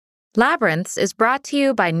Labyrinths is brought to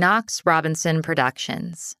you by Knox Robinson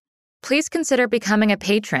Productions. Please consider becoming a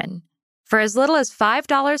patron. For as little as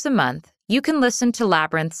 $5 a month, you can listen to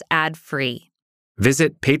Labyrinths ad-free.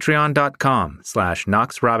 Visit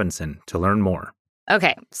patreon.com/Knox Robinson to learn more.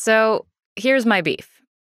 Okay, so here's my beef.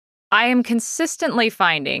 I am consistently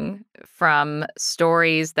finding from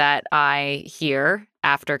stories that I hear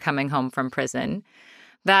after coming home from prison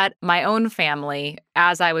that my own family,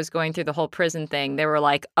 as I was going through the whole prison thing, they were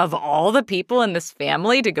like, of all the people in this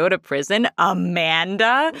family to go to prison,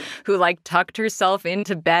 Amanda, who tucked herself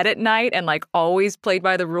into bed at night and always played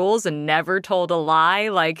by the rules and never told a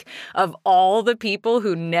lie, of all the people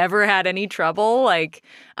who never had any trouble,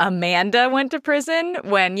 Amanda went to prison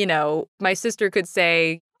when, my sister could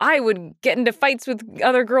say, I would get into fights with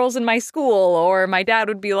other girls in my school, or my dad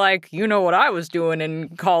would be like, you know what I was doing in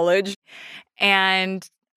college. And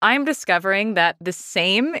I'm discovering that the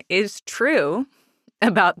same is true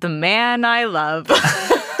about the man I love.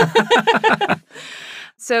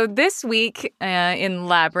 So this week in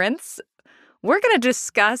Labyrinths, we're going to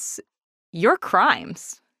discuss your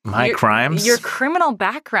crimes. My crimes? Your criminal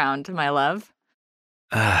background, my love.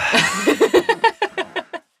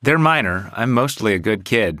 They're minor. I'm mostly a good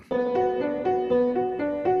kid.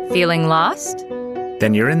 Feeling lost?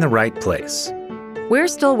 Then you're in the right place. We're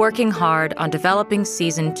still working hard on developing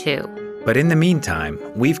Season 2. But in the meantime,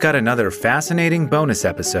 we've got another fascinating bonus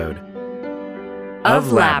episode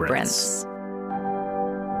of Labyrinths.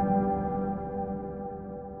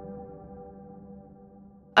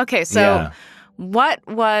 Okay, so what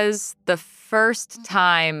was the first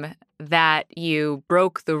time that you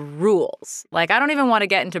broke the rules? I don't even want to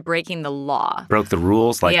get into breaking the law. Broke the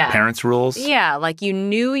rules? Parents' rules? Yeah, you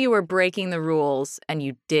knew you were breaking the rules and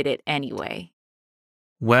you did it anyway.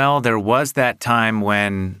 Well, there was that time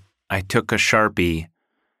when I took a Sharpie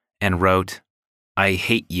and wrote, I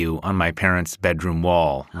hate you on my parents' bedroom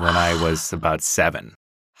wall when I was about 7.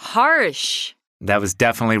 Harsh. That was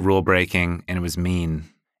definitely rule breaking, and it was mean.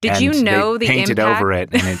 Did you know the painted impact? over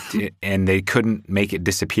it, and they couldn't make it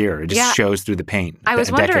disappear. It just shows through the paint. I was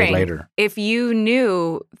a decade wondering later. If you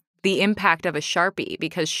knew the impact of a Sharpie,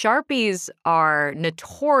 because Sharpies are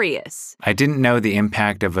notorious. I didn't know the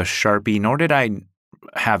impact of a Sharpie, nor did I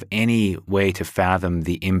have any way to fathom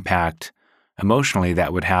the impact emotionally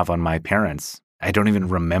that would have on my parents. I don't even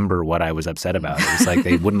remember what I was upset about. It was like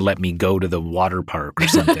they wouldn't let me go to the water park or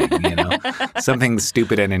something, something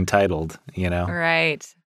stupid and entitled, Right.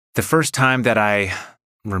 The first time that I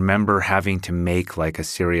remember having to make a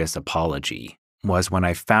serious apology was when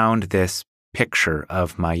I found this picture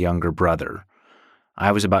of my younger brother.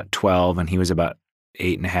 I was about 12 and he was about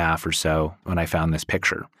 8.5 or so when I found this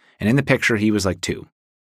picture. And in the picture, he was 2.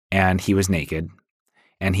 And he was naked.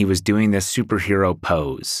 And he was doing this superhero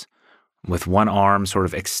pose with one arm sort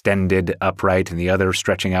of extended upright and the other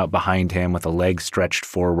stretching out behind him with a leg stretched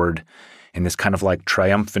forward in this kind of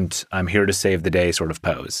triumphant, I'm here to save the day sort of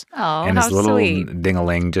pose. Oh, and how his little sweet.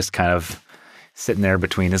 ding-a-ling just kind of sitting there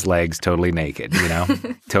between his legs, totally naked,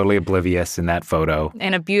 totally oblivious in that photo.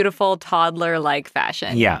 In a beautiful toddler-like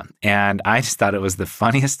fashion. Yeah. And I just thought it was the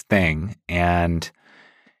funniest thing. And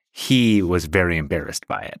he was very embarrassed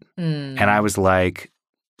by it. And I was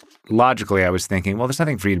logically, I was thinking, well, there's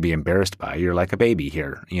nothing for you to be embarrassed by. You're like a baby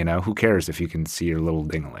here. Who cares if you can see your little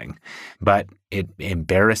ding-a-ling? But it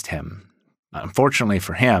embarrassed him. Unfortunately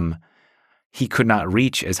for him, he could not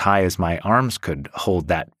reach as high as my arms could hold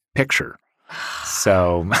that picture.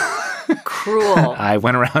 So Cruel. I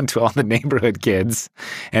went around to all the neighborhood kids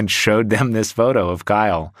and showed them this photo of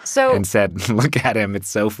Kyle and said, look at him. It's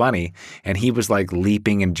so funny. And he was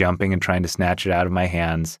leaping and jumping and trying to snatch it out of my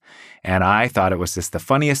hands. And I thought it was just the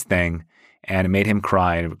funniest thing. And it made him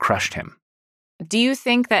cry and it crushed him. Do you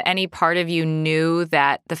think that any part of you knew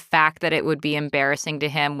that the fact that it would be embarrassing to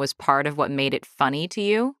him was part of what made it funny to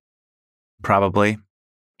you? Probably.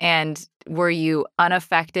 And were you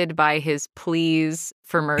unaffected by his pleas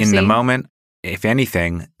for mercy? In the moment, if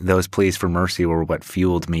anything, those pleas for mercy were what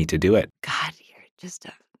fueled me to do it. God, you're just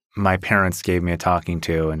My parents gave me a talking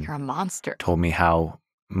to and you're a monster. Told me how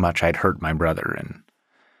much I'd hurt my brother. And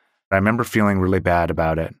I remember feeling really bad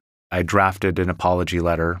about it. I drafted an apology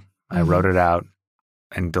letter. I wrote it out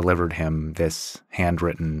and delivered him this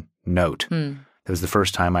handwritten note. It was the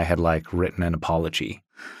first time I had written an apology.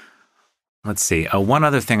 Let's see. One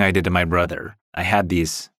other thing I did to my brother, I had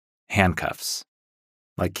these handcuffs,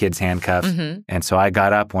 kids' handcuffs. And so I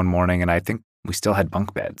got up one morning and I think we still had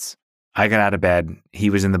bunk beds. I got out of bed. He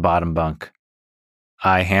was in the bottom bunk.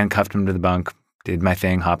 I handcuffed him to the bunk, did my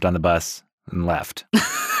thing, hopped on the bus and left.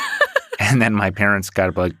 And then my parents got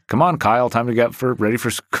up like, come on, Kyle, time to get ready for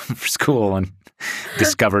school. And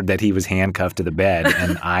discovered that he was handcuffed to the bed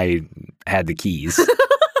and I had the keys.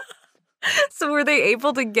 So were they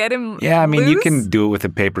able to get him Yeah, I mean, loose? you can do it with a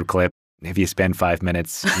paper clip if you spend 5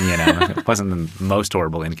 minutes, It wasn't the most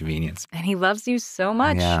horrible inconvenience. And he loves you so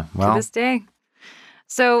much Yeah, to this day.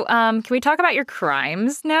 So can we talk about your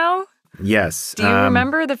crimes now? Yes. Do you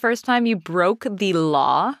remember the first time you broke the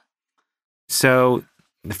law? So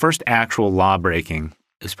the first actual law breaking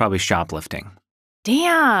was probably shoplifting.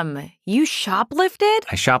 Damn, you shoplifted?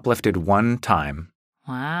 I shoplifted one time.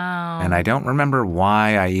 Wow. And I don't remember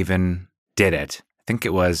why I even did it. I think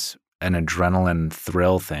it was an adrenaline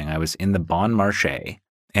thrill thing. I was in the Bon Marché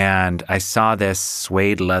and I saw this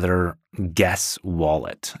suede leather Guess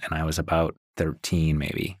wallet and I was about 13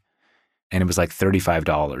 maybe. And it was like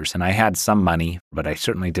 $35. And I had some money, but I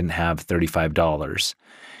certainly didn't have $35.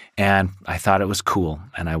 And I thought it was cool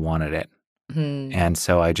and I wanted it. And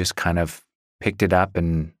so I just kind of picked it up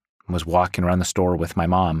and was walking around the store with my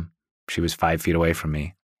mom. She was 5 feet away from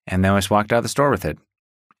me. And then I just walked out of the store with it.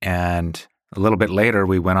 And a little bit later,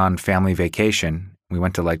 we went on family vacation. We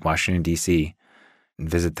went to like Washington, D.C. and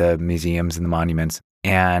visit the museums and the monuments.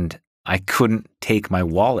 And I couldn't take my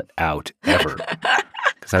wallet out ever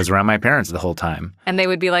because I was around my parents the whole time. And they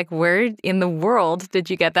would be like, where in the world did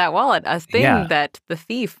you get that wallet? A thing that the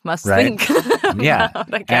thief must think Yeah.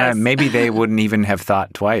 about, I guess. And maybe they wouldn't even have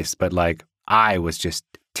thought twice, but like I was just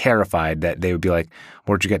terrified that they would be like,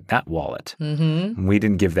 where'd you get that wallet? Mm-hmm. We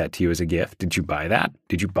didn't give that to you as a gift. Did you buy that?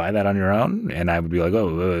 Did you buy that on your own? And I would be like,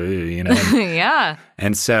 Yeah.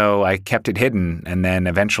 And so I kept it hidden and then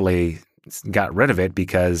eventually got rid of it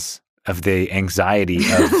because of the anxiety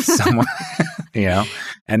of someone,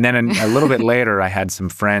 And then a little bit later, I had some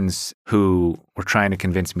friends who were trying to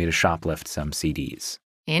convince me to shoplift some CDs.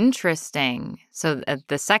 Interesting. So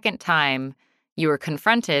the second time you were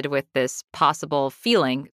confronted with this possible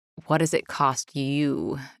feeling, what does it cost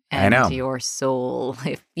you and your soul?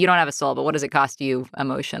 If you don't have a soul, but what does it cost you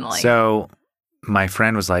emotionally? So my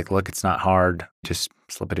friend was like, look, it's not hard. Just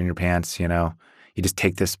slip it in your pants, You just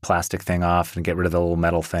take this plastic thing off and get rid of the little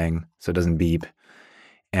metal thing so it doesn't beep.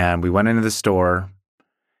 And we went into the store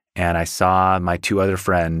and I saw my 2 other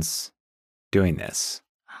friends doing this.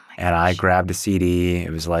 And I grabbed a CD.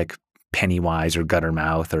 It was like Pennywise or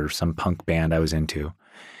Guttermouth or some punk band I was into.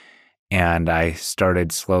 And I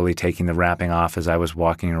started slowly taking the wrapping off as I was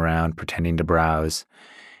walking around, pretending to browse.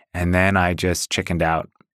 And then I just chickened out.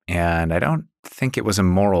 And I don't think it was a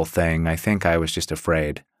moral thing. I think I was just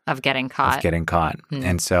afraid of getting caught.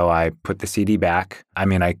 And so I put the CD back. I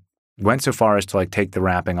mean, I went so far as to like take the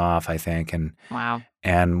wrapping off, I think,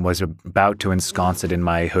 and was about to ensconce it in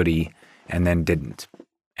my hoodie and then didn't.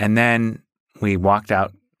 And then we walked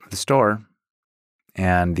out of the store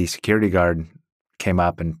and the security guard came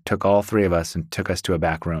up and took all 3 of us and took us to a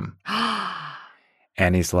back room.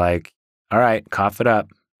 And he's like, all right, cough it up.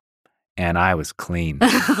 And I was clean.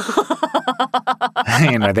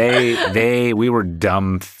 We were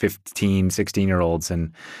dumb 15, 16-year-olds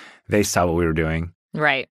and they saw what we were doing.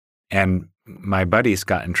 Right. And my buddies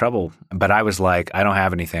got in trouble, but I was like, I don't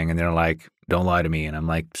have anything. And they're like, don't lie to me. And I'm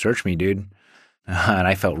like, search me, dude. And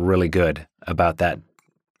I felt really good about that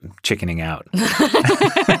chickening out.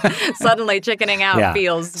 Suddenly chickening out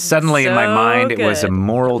feels Suddenly so in my mind, good. It was a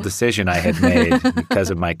moral decision I had made because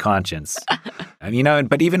of my conscience. And,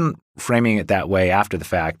 but even framing it that way after the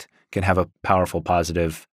fact can have a powerful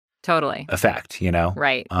positive effect,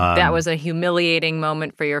 Right. That was a humiliating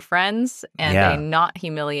moment for your friends and a not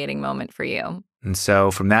humiliating moment for you. And so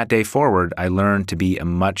from that day forward, I learned to be a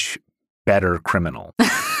much better criminal.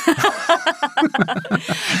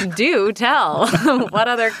 Do tell. What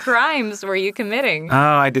other crimes were you committing? Oh,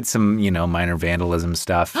 I did some, minor vandalism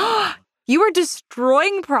stuff. You were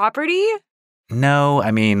destroying property? No,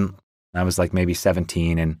 I mean, I was like maybe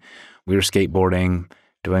 17 and we were skateboarding,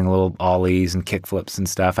 doing little ollies and kickflips and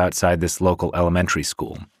stuff outside this local elementary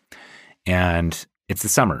school. And it's the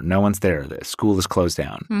summer. No one's there. The school is closed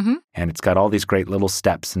down. Mm-hmm. And it's got all these great little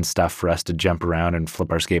steps and stuff for us to jump around and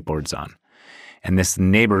flip our skateboards on. And this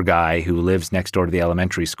neighbor guy who lives next door to the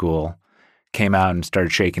elementary school came out and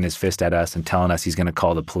started shaking his fist at us and telling us he's going to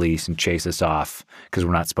call the police and chase us off because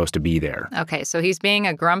we're not supposed to be there. Okay, so he's being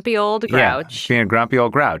a grumpy old grouch. Yeah, being a grumpy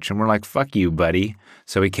old grouch. And we're like, fuck you, buddy.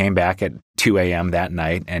 So he came back at 2 a.m. that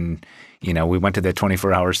night and, we went to the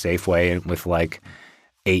 24-hour Safeway with like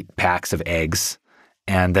 8 packs of eggs.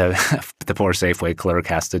 And the poor Safeway clerk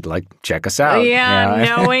has to like check us out. Yeah,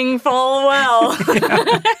 knowing full well.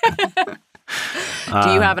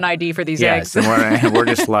 Do you have an ID for these eggs? Yes, and we're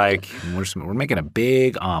just like, we're making a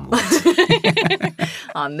big omelet.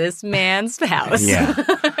 On this man's house. Yeah.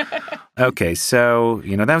 Okay, so,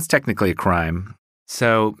 that was technically a crime.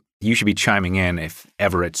 So you should be chiming in if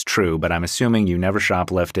ever it's true, but I'm assuming you never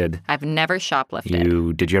shoplifted. I've never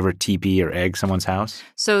shoplifted. Did you ever TP or egg someone's house?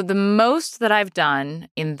 So the most that I've done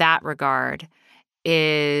in that regard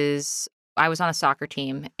is I was on a soccer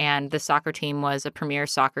team, and the soccer team was a premier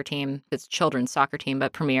soccer team. It's a children's soccer team,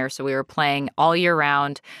 but premier. So we were playing all year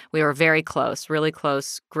round. We were very close, really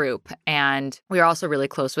close group. And we were also really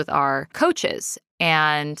close with our coaches.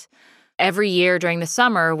 And every year during the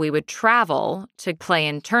summer, we would travel to play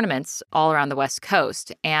in tournaments all around the West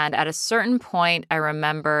Coast. And at a certain point, I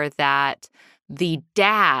remember that the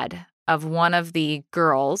dad of one of the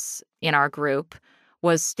girls in our group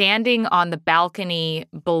was standing on the balcony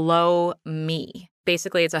below me.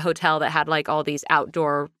 Basically, it's a hotel that had like all these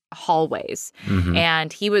outdoor hallways. Mm-hmm.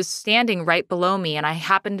 And he was standing right below me, and I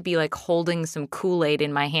happened to be like holding some Kool-Aid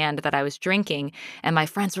in my hand that I was drinking. And my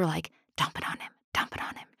friends were like, dump it on him, dump it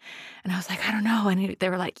on him. And I was like, I don't know. And they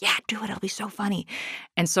were like, yeah, do it. It'll be so funny.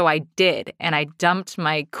 And so I did. And I dumped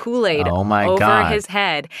my Kool-Aid over his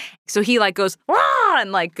head. So he like goes, Wah!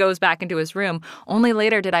 And like goes back into his room. Only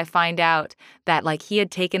later did I find out that like he had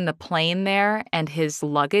taken the plane there and his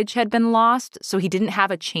luggage had been lost. So he didn't have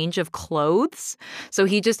a change of clothes. So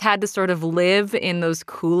he just had to sort of live in those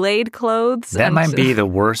Kool-Aid clothes. That might be the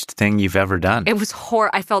worst thing you've ever done. It was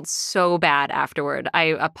horrible. I felt so bad afterward. I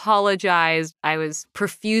apologized. I was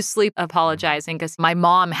profusely apologizing because my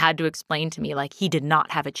mom had to explain to me, like, he did not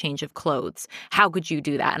have a change of clothes. How could you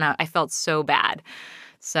do that? And I felt so bad.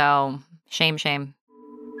 So, shame.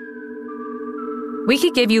 We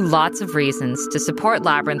could give you lots of reasons to support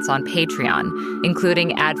Labyrinths on Patreon,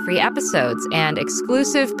 including ad-free episodes and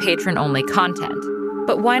exclusive patron-only content.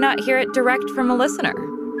 But why not hear it direct from a listener?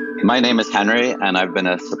 My name is Henry, and I've been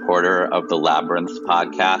a supporter of the Labyrinths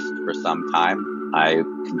podcast for some time. I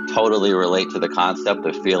can totally relate to the concept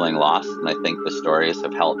of feeling lost, and I think the stories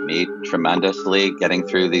have helped me tremendously getting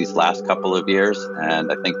through these last couple of years,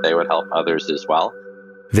 and I think they would help others as well.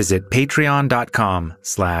 Visit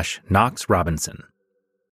patreon.com/Knox Robinson.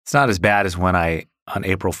 It's not as bad as when I, on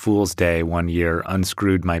April Fool's Day one year,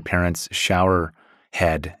 unscrewed my parents' shower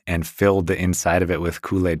head and filled the inside of it with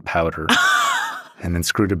Kool-Aid powder and then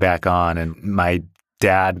screwed it back on. And my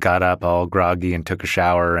dad got up all groggy and took a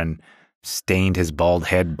shower and stained his bald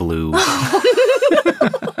head blue.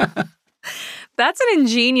 That's an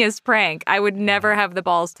ingenious prank. I would never have the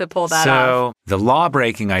balls to pull that off. So the law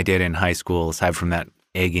breaking I did in high school, aside from that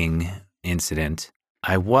egging incident,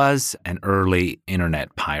 I was an early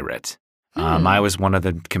internet pirate. I was one of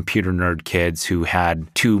the computer nerd kids who had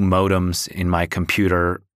 2 modems in my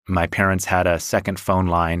computer. My parents had a second phone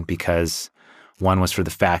line because one was for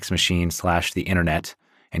the fax machine / the internet,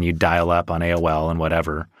 and you'd dial up on AOL and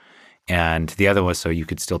whatever. And the other was so you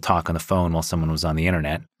could still talk on the phone while someone was on the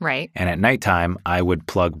internet. Right. And at nighttime, I would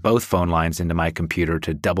plug both phone lines into my computer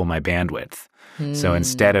to double my bandwidth. So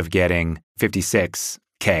instead of getting 56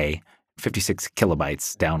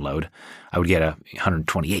 kilobytes download, I would get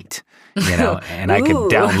 128, and I could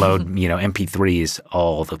download, MP3s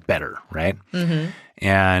all the better, right? Mm-hmm.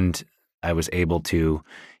 And I was able to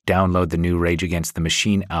download the new Rage Against the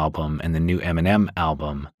Machine album and the new Eminem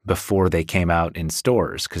album before they came out in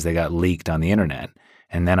stores because they got leaked on the internet.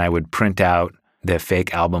 And then I would print out the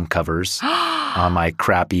fake album covers on my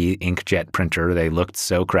crappy inkjet printer. They looked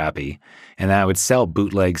so crappy. And then I would sell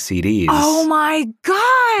bootleg CDs. Oh my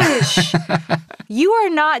gosh. You are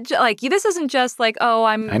not this isn't just like, oh,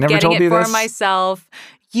 I'm getting it for myself.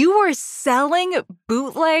 You were selling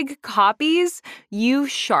bootleg copies, you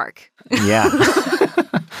shark. Yeah.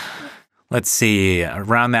 Let's see.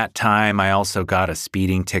 Around that time, I also got a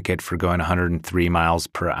speeding ticket for going 103 miles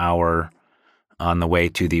per hour on the way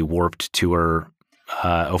to the Warped Tour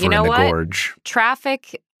over in the Gorge.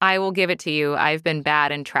 Traffic, I will give it to you. I've been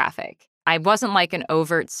bad in traffic. I wasn't like an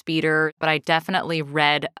overt speeder, but I definitely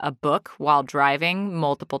read a book while driving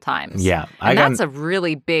multiple times. Yeah. That's a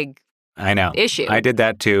really big issue. I did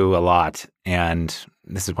that too a lot. And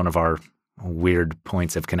this is one of our weird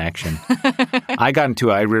points of connection.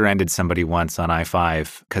 I rear-ended somebody once on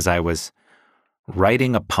I-5 because I was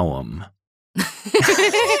writing a poem.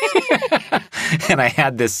 And I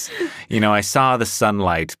had this, I saw the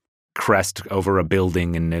sunlight crest over a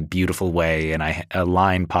building in a beautiful way, and a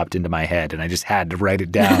line popped into my head, and I just had to write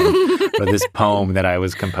it down for this poem that I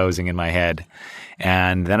was composing in my head.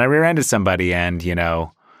 And then I rear-ended somebody, and,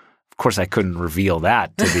 of course I couldn't reveal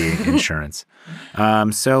that to the insurance.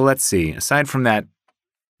 So let's see. Aside from that,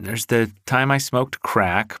 there's the time I smoked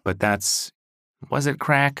crack, but that's Was it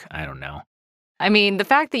crack? I don't know. I mean, the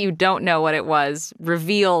fact that you don't know what it was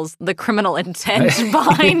reveals the criminal intent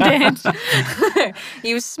behind it.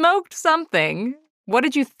 You smoked something. What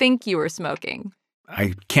did you think you were smoking?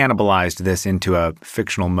 I cannibalized this into a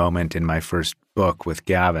fictional moment in my first book with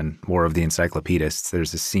Gavin, War of the Encyclopedists.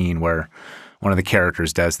 There's a scene where one of the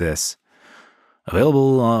characters does this.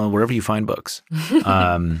 Available wherever you find books.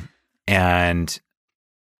 And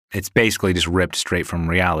it's basically just ripped straight from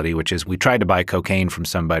reality, which is we tried to buy cocaine from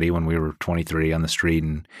somebody when we were 23 on the street,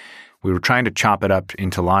 and we were trying to chop it up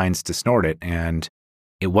into lines to snort it, and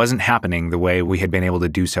it wasn't happening the way we had been able to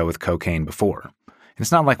do so with cocaine before. And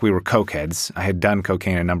it's not like we were cokeheads. I had done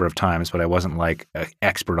cocaine a number of times, but I wasn't like an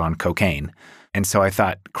expert on cocaine. And so I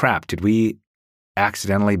thought, crap, did we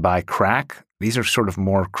accidentally buy crack? These are sort of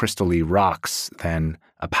more crystally rocks than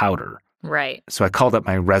a powder. Right. So I called up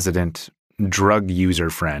my resident drug user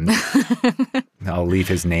friend. I'll leave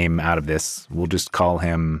his name out of this. We'll just call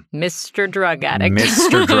him Mr. Drug Addict.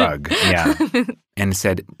 Mr. Drug, yeah. And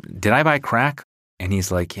said, did I buy crack? And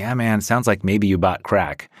he's like, yeah, man, sounds like maybe you bought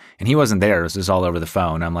crack. And he wasn't there. This was all over the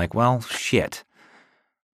phone. I'm like, well, shit.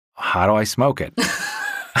 How do I smoke it?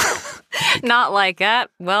 Not like that.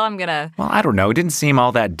 Well, I'm going to... Well, I don't know. It didn't seem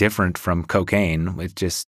all that different from cocaine. It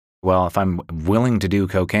just, well, if I'm willing to do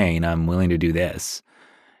cocaine, I'm willing to do this.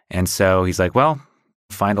 And so he's like, well,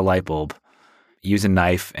 find a light bulb, use a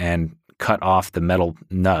knife, and cut off the metal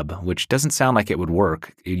nub, which doesn't sound like it would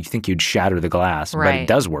work. You'd think you'd shatter the glass, Right. but it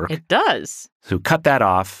does work. It does. So cut that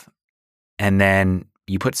off, and then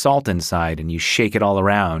you put salt inside, and you shake it all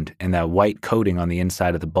around, and that white coating on the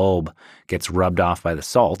inside of the bulb gets rubbed off by the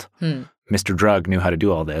salt. Mr. Drug knew how to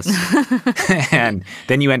do all this. And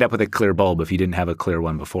then you end up with a clear bulb if you didn't have a clear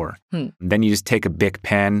one before. Then you just take a Bic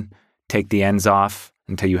pen, take the ends off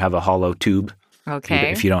until you have a hollow tube.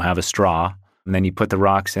 Okay. If you don't have a straw. And then you put the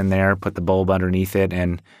rocks in there, put the bulb underneath it,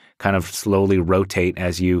 and kind of slowly rotate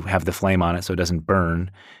as you have the flame on it so it doesn't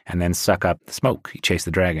burn, and then suck up the smoke. You chase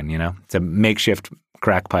the dragon, you know? It's a makeshift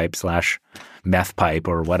crack pipe / meth pipe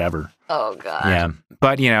or whatever. Oh, God. Yeah.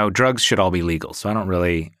 But, you know, drugs should all be legal, so I don't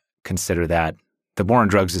really consider that. The war on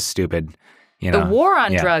drugs is stupid. You know? The war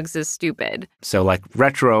on drugs is stupid. So, like,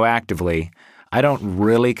 retroactively, I don't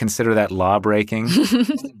really consider that law breaking.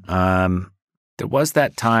 There was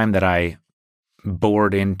that time that I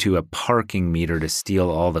bored into a parking meter to steal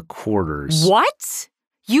all the quarters. What?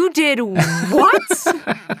 You did what?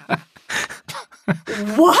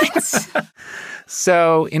 What?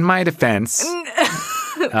 So, in my defense...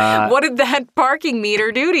 what did that parking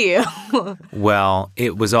meter do to you? Well,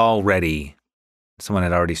 it was already... Someone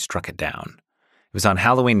had already struck it down. It was on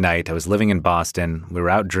Halloween night. I was living in Boston. We were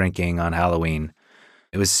out drinking on Halloween.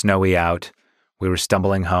 It was snowy out. We were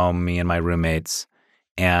stumbling home, me and my roommates,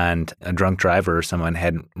 and a drunk driver or someone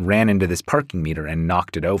had ran into this parking meter and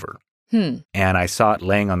knocked it over. And I saw it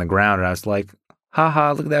laying on the ground, and I was like,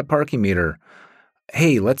 haha, look at that parking meter.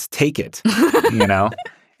 Hey, let's take it, you know?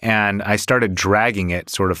 And I started dragging it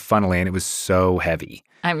sort of funnily, and it was so heavy.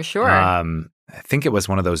 I'm sure. I think it was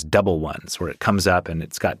one of those double ones where it comes up and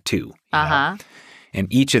it's got two. You know? And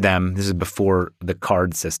each of them, this is before the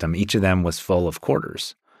card system, each of them was full of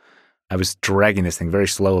quarters. I was dragging this thing very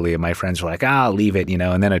slowly, and my friends were like, leave it, you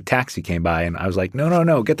know. And then a taxi came by, and I was like,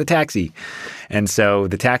 no, get the taxi. And so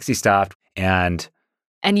the taxi stopped, and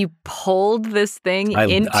you pulled this thing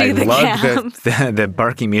into I the lugged cab. the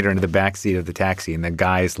parking meter into the backseat of the taxi, and the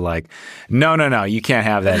guy's like, no, you can't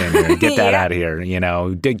have that in here. Get that out of here, you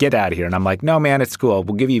know, get out of here. And I'm like, no, man, it's cool.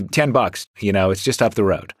 We'll give you $10, you know, it's just up the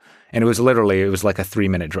road. And it was like a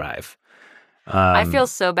 3-minute drive. I feel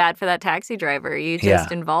so bad for that taxi driver. You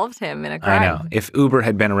just involved him in a crime. I know. If Uber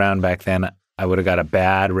had been around back then, I would have got a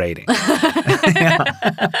bad rating.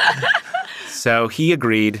 So he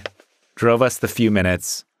agreed, drove us the few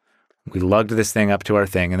minutes. We lugged this thing up to our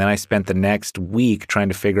thing, and then I spent the next week trying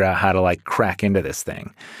to figure out how to, like, crack into this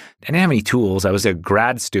thing. I didn't have any tools. I was a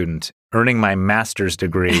grad student earning my master's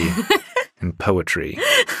degree in poetry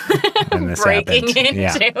when this Breaking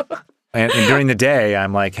happened. into. And during the day,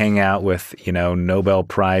 I'm like hanging out with, you know, Nobel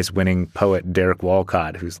Prize winning poet Derek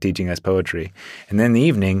Walcott, who's teaching us poetry. And then in the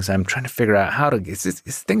evenings, I'm trying to figure out how to, this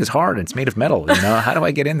thing is hard. It's made of metal, you know, how do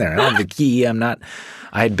I get in there? I don't have the key. I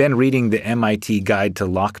had been reading the MIT Guide to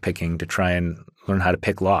Lockpicking to try and learn how to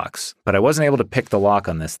pick locks, but I wasn't able to pick the lock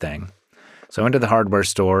on this thing. So I went to the hardware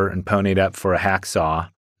store and ponied up for a hacksaw.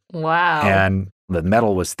 Wow. And the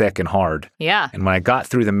metal was thick and hard. Yeah. And when I got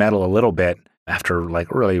through the metal a little bit, after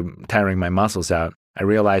like really tiring my muscles out, I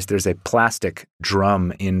realized there's a plastic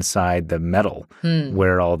drum inside the metal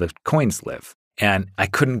where all the coins live. And I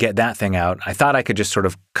couldn't get that thing out. I thought I could just sort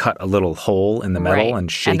of cut a little hole in the metal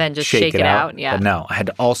and shake, and then just shake it out. Yeah. But no, I had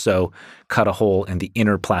to also cut a hole in the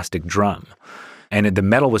inner plastic drum. And the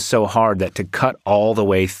metal was so hard that to cut all the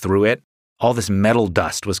way through it, all this metal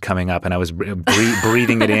dust was coming up and I was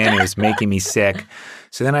breathing it in. It was making me sick.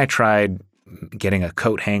 So then I tried getting a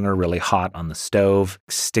coat hanger really hot on the stove,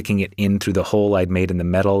 sticking it in through the hole I'd made in the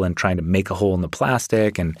metal and trying to make a hole in the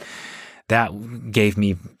plastic. And that gave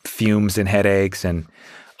me fumes and headaches. And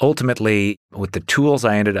ultimately, with the tools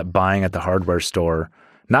I ended up buying at the hardware store,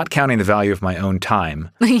 not counting the value of my own time,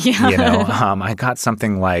 I got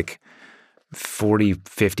something like $40,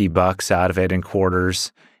 $50 out of it in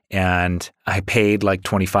quarters. And I paid like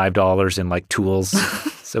 $25 in like tools.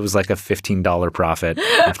 So it was like a $15 profit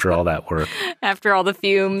after all that work. After all the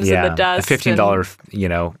fumes and the dust. A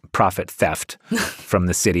 $15, profit theft from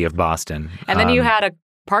the city of Boston. And then you had a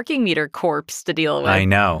parking meter corpse to deal with. I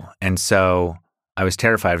know. And so I was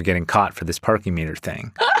terrified of getting caught for this parking meter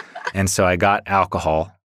thing. And so I got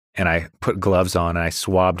alcohol and I put gloves on and I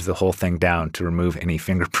swabbed the whole thing down to remove any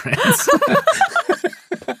fingerprints.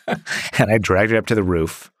 And I dragged it up to the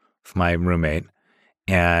roof of my roommate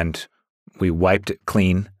and we wiped it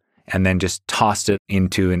clean and then just tossed it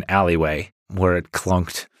into an alleyway where it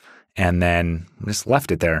clunked and then just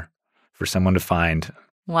left it there for someone to find.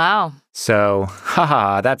 Wow. So,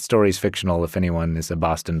 that story's fictional if anyone is a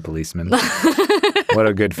Boston policeman. What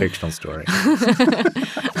a good fictional story.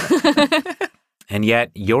 And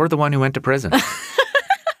yet, you're the one who went to prison.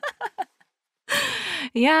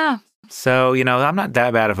 Yeah. So, I'm not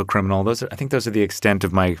that bad of a criminal. I think those are the extent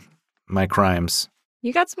of my crimes.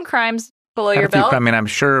 You got some crimes below your belt. I mean, I'm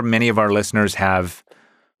sure many of our listeners have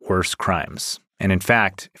worse crimes. And in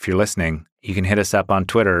fact, if you're listening, you can hit us up on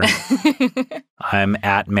Twitter. I'm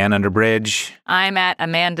at ManUnderBridge. I'm at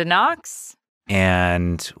Amanda Knox.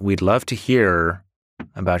 And we'd love to hear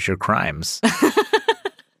about your crimes.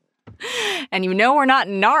 And we're not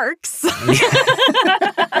narcs.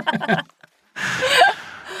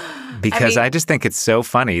 Because I just think it's so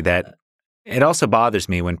funny that it also bothers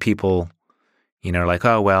me when people, are like,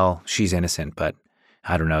 oh, well, she's innocent, but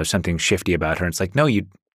I don't know, there's something shifty about her. And it's like, no, you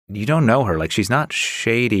don't know her. Like, she's not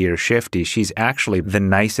shady or shifty. She's actually the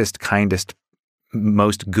nicest, kindest,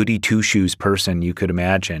 most goody two-shoes person you could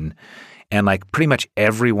imagine. And like pretty much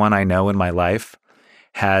everyone I know in my life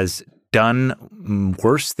has done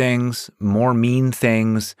worse things, more mean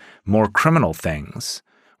things, more criminal things,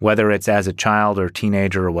 whether it's as a child or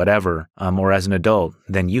teenager or whatever, or as an adult,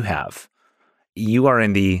 than you have. You are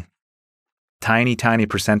in the tiny, tiny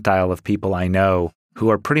percentile of people I know who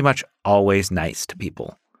are pretty much always nice to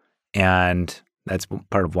people. And that's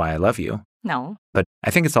part of why I love you. No. But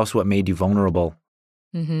I think it's also what made you vulnerable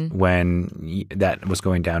when that was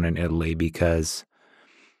going down in Italy, because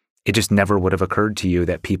it just never would have occurred to you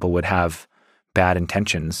that people would have bad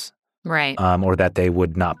intentions. Right. Or that they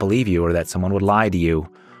would not believe you, or that someone would lie to you.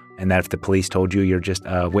 And that if the police told you you're just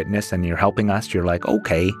a witness and you're helping us, you're like,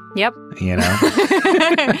 okay. Yep.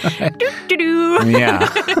 Do-do-do. Yeah.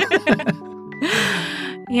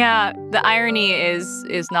 Yeah, the irony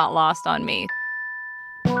is not lost on me.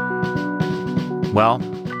 Well,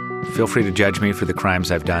 feel free to judge me for the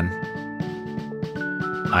crimes I've done.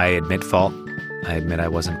 I admit fault. I admit I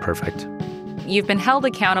wasn't perfect. You've been held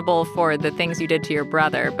accountable for the things you did to your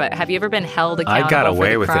brother, but have you ever been held accountable I got away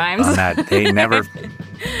for the with crimes? It on that. They never...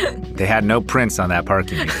 They had no prints on that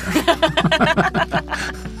parking meter.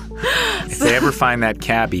 If they ever find that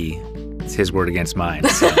cabbie, it's his word against mine.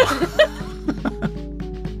 So.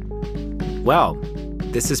 Well,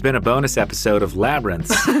 this has been a bonus episode of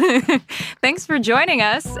Labyrinths. Thanks for joining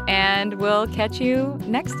us, and we'll catch you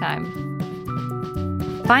next time.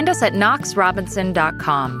 Find us at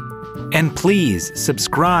knoxrobinson.com. And please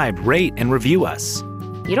subscribe, rate, and review us.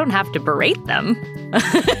 You don't have to berate them.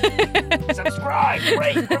 Subscribe,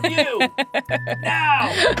 rate, review, now!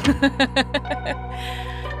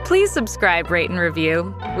 Please subscribe, rate, and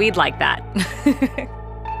review. We'd like that.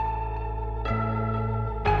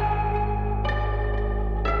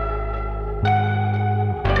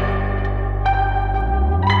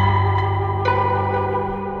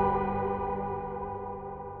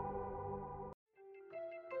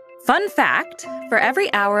 Fun fact, for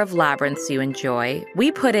every hour of Labyrinths you enjoy,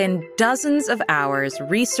 we put in dozens of hours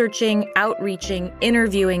researching, outreaching,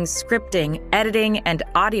 interviewing, scripting, editing, and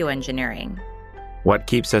audio engineering. What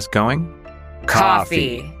keeps us going?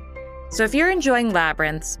 Coffee. So if you're enjoying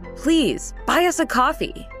Labyrinths, please buy us a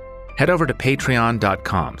coffee. Head over to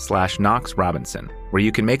patreon.com/knoxrobinson, where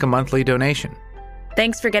you can make a monthly donation.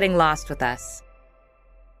 Thanks for getting lost with us.